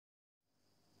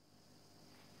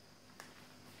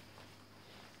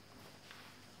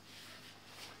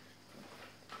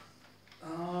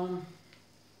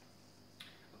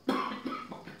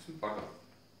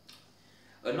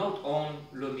on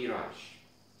Le Mirage,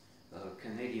 a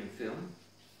Canadian film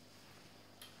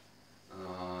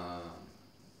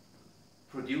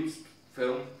produced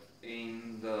film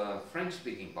in the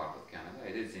French-speaking part of Canada.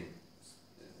 It is in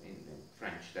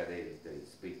French that they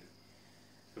speak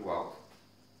throughout.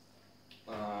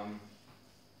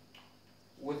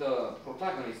 With a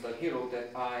protagonist, a hero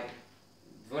that I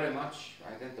very much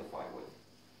identify with.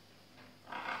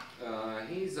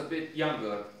 He's a bit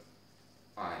younger,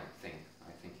 I think.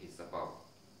 I think he's about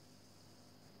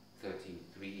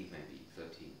 33, maybe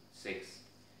 36,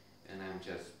 and I'm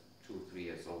just 2-3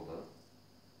 years older,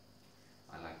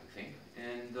 I like to think.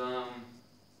 And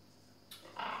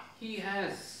he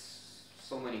has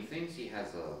so many things. He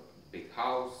has a big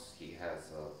house, he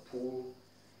has a pool,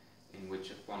 in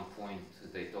which at one point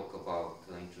they talk about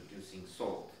introducing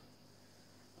salt,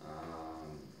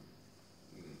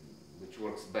 which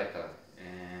works better,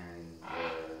 and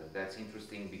that's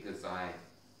interesting because I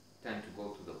tend to go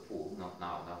to the pool, not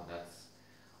now, that's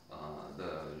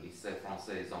the Lycée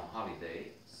Français is on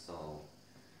holiday, so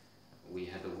we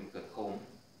had a week at home,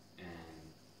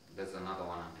 and there's another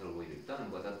one until we return.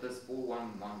 But at this pool,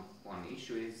 one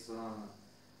issue is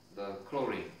the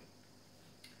chlorine.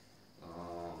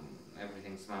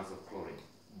 Everything smells of chlorine,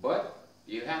 but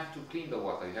you have to clean the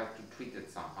water, you have to treat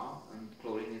it somehow, and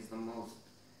chlorine is the most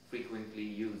frequently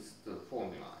used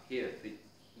formula. Here he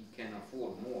can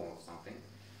afford more or something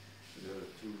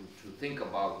to think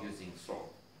about using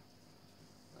salt,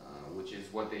 which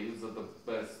is what they use at the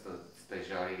best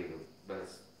stagiaire, the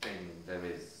best thing there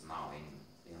is now in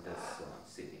this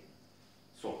city,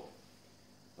 salt.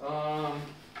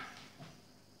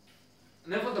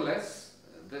 Nevertheless,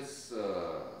 this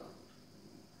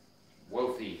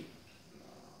wealthy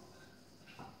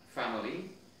family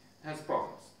has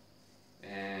problems,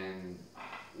 and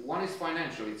one is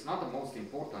financial. It's not the most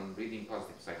important. Reading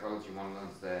positive psychology, one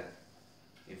learns that,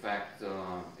 in fact,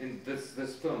 in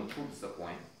this film proves the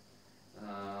point.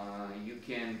 You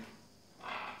can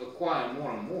acquire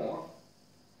more and more,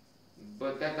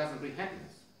 but that doesn't bring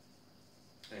happiness.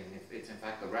 And it's in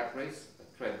fact a rat race, a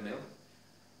treadmill,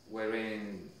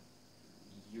 wherein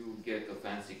you get a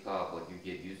fancy car, but you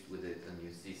get used with it, and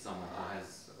you see someone who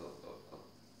has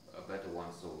a better one,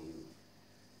 so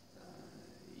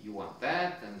you want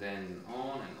that, and then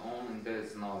on, and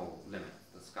there's no limit.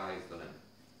 The sky is the limit.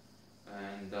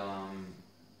 And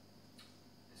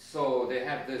so they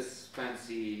have this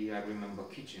fancy, I remember,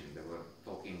 kitchen. They were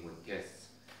talking with guests.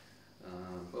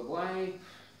 But why?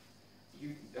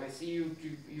 I see you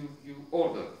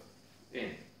order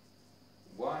in.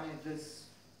 Why this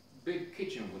big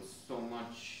kitchen with so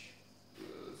much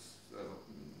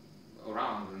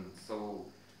around, and so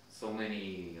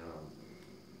many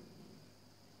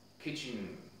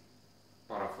kitchen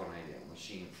paraphernalia,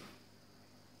 machines,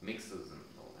 mixers,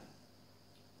 and all that?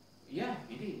 Yeah,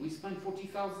 indeed, we spent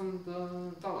 $40,000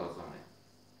 on it.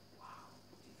 Wow,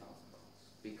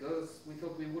 $40,000, because we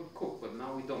thought we would cook, but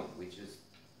now we don't. We just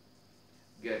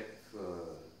get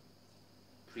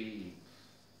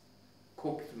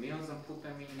pre-cooked meals and put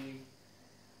them in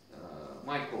the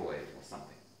microwave or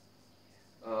something.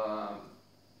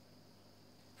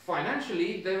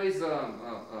 Financially, there is a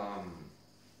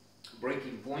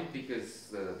breaking point, because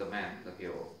the man, the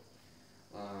hero,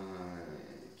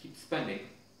 keeps spending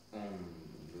on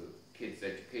the kids'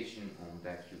 education, on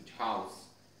that huge house,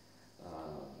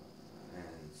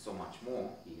 and so much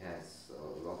more. He has a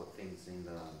lot of things in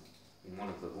one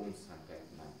of the rooms.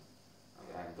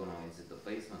 I don't know, is it the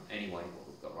basement? Anyway, or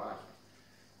the garage,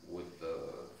 with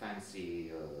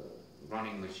fancy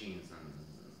running machines and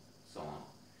so on,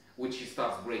 which he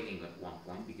starts breaking at one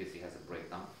point because he has a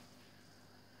breakdown.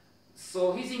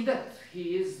 So he's in debt.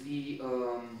 He is the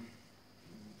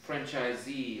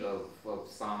franchisee of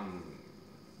some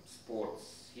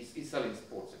sports. He's selling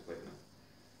sports equipment,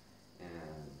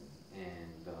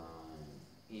 and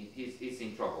he's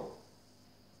in trouble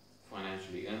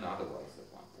financially and otherwise at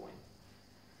one point.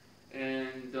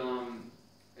 And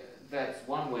that's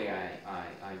one way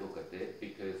I look at it,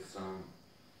 because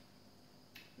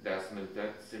there are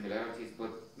similarities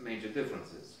but major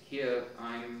differences. Here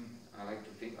I like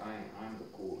to think I'm the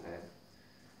cool head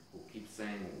who keeps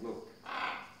saying, look,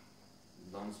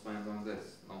 don't spend on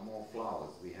this, no more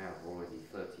flowers, we have already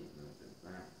 30,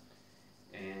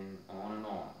 and on, and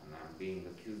I'm being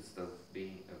accused of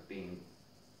being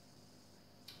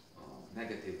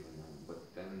negative, but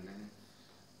then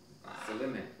that's the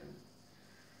limit.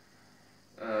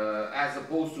 As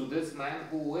opposed to this man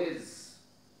who is,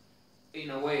 in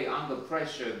a way, under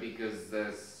pressure, because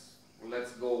there's,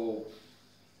 let's go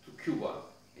to Cuba.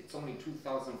 It's only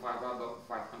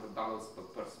 $2,500 per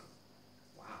person.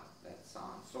 Wow, that's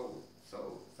sounds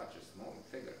such a small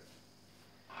figure.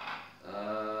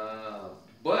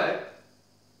 But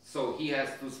so he has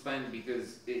to spend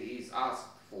because he's asked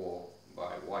for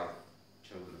by wife,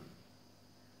 children.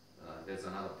 There's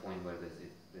another point where the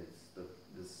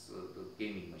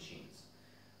gaming machines,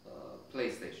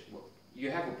 PlayStation. Well,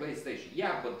 you have a PlayStation,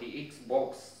 yeah, but the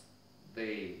Xbox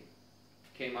they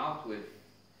came out with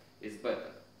is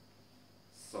better.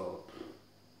 So,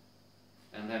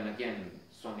 and then again,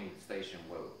 Sony Station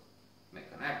will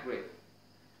make an upgrade.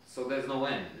 So there's no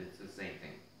end. It's the same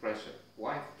thing. Pressure,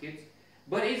 wife, kids,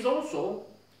 but he's also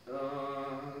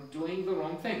doing the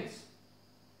wrong things.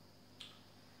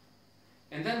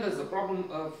 And then there's the problem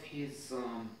of his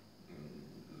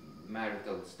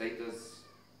marital status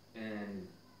and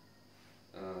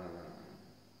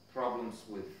problems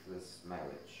with this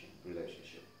marriage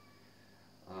relationship.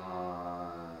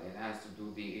 It has to do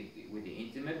with the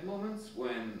intimate moments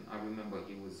when I remember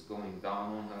he was going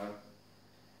down on her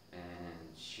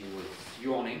and she was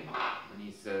yawning and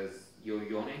he says, "You're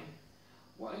yawning?"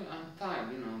 "Well, I'm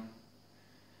tired, you know."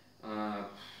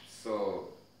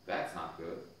 So that's not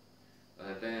good.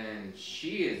 Then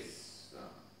she is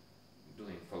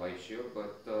doing fellatio,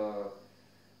 but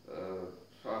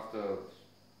after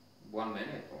 1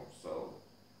 minute or so,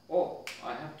 "Oh,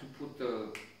 I have to put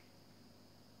the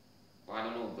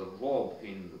robe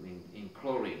in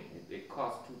chlorine. It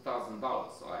costs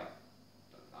 $2,000, so I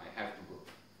have to go."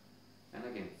 And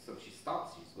again, so she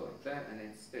stops. She's going there, and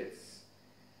it's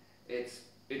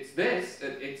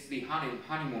the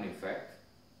honeymoon effect.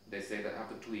 They say that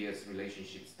after 2 years,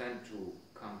 relationships tend to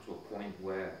come to a point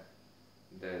where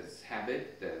there's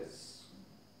habit, there's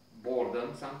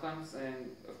boredom sometimes,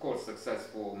 and of course,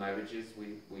 successful marriages,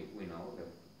 we know that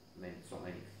so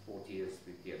many 40 years,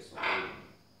 50 years old,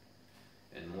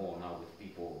 and more now with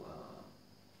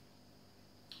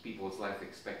people's life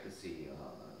expectancy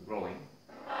growing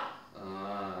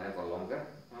ever longer.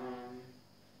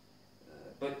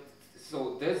 But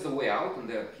so there's a way out, and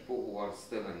there are people who are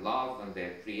still in love and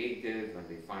they're creative and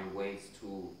they find ways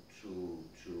to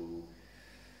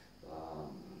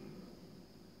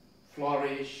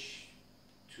flourish,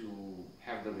 to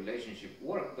have the relationship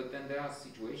work. But then there are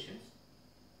situations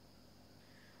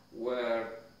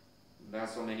where there are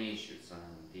so many issues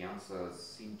and the answers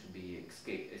seem to be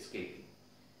escaping,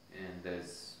 and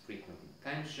there's frequent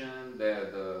tension.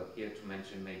 Here to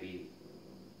mention maybe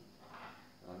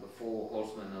the 4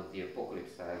 horsemen of the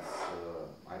apocalypse as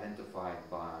identified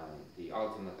by the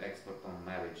ultimate expert on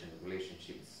marriage and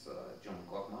relationships, John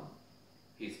Gottman.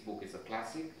 His book is a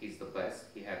classic. He's the best.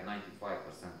 He had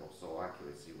 95% or so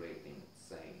accuracy rating,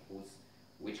 saying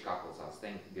which couples are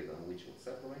staying together and which will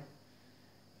separate.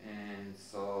 And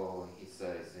so he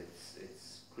says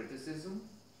it's criticism,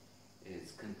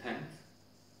 it's contempt,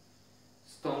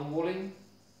 stonewalling,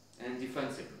 and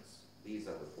defensiveness. These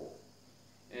are the 4.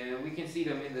 And we can see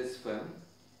them in this film,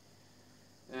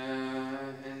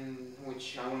 in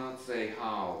which I will not say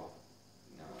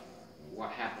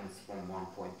what happens from one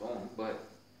point on, but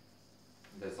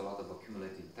there's a lot of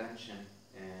accumulated tension,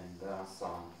 and there are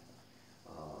some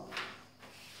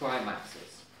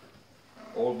climaxes,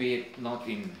 albeit not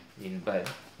in bed.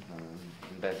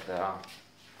 In bed there are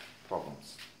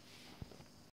problems.